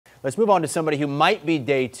Let's move on to somebody who might be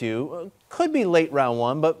day two, could be late round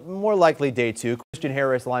one, but more likely day two. Christian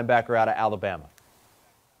Harris, linebacker out of Alabama.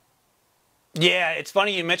 Yeah, it's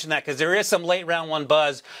funny you mentioned that because there is some late round one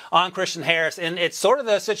buzz on Christian Harris. And it's sort of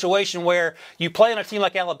the situation where you play on a team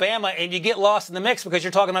like Alabama and you get lost in the mix because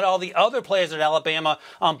you're talking about all the other players at Alabama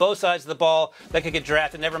on both sides of the ball that could get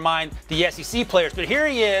drafted, never mind the SEC players. But here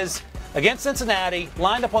he is against Cincinnati,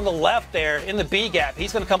 lined up on the left there in the B gap.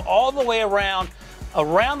 He's going to come all the way around the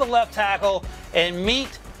left tackle and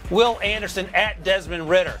meet Will Anderson at Desmond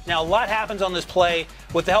Ridder. Now, a lot happens on this play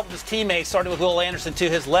with the help of his teammates, starting with Will Anderson to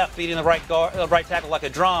his left, beating the right tackle like a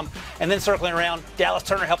drum, and then circling around. Dallas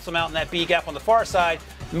Turner helps him out in that B gap on the far side,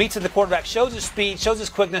 meets at the quarterback, shows his speed, shows his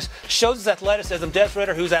quickness, shows his athleticism. Des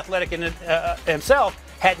Ridder, who's athletic in himself,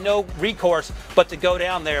 had no recourse but to go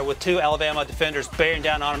down there with two Alabama defenders bearing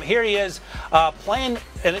down on him. Here he is playing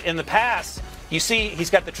in the pass. You see he's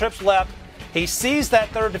got the trips left. He sees that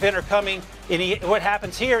third defender coming, and what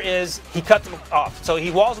happens here is he cuts him off. So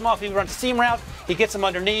he walls him off. He runs a seam route. He gets him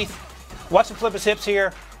underneath. Watch him flip his hips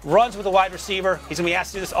here. Runs with a wide receiver. He's going to be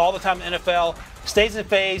asked to do this all the time in the NFL. Stays in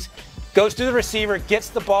phase. Goes through the receiver. Gets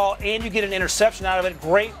the ball, and you get an interception out of it.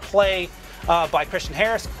 Great play by Christian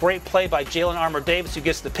Harris. Great play by Jalen Armour-Davis, who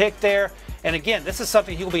gets the pick there. And again, this is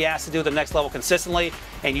something he will be asked to do at the next level consistently,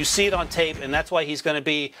 and you see it on tape, and that's why he's going to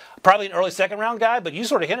be probably an early second-round guy, but you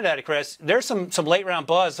sort of hinted at it, Chris. There's some late-round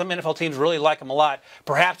buzz. Some NFL teams really like him a lot,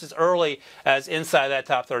 perhaps as early as inside that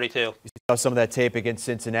top 32. You saw some of that tape against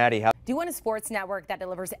Cincinnati. Do you want a sports network that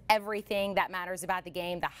delivers everything that matters about the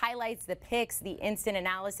game? The highlights, the picks, the instant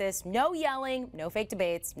analysis, no yelling, no fake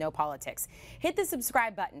debates, no politics. Hit the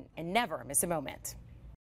subscribe button and never miss a moment.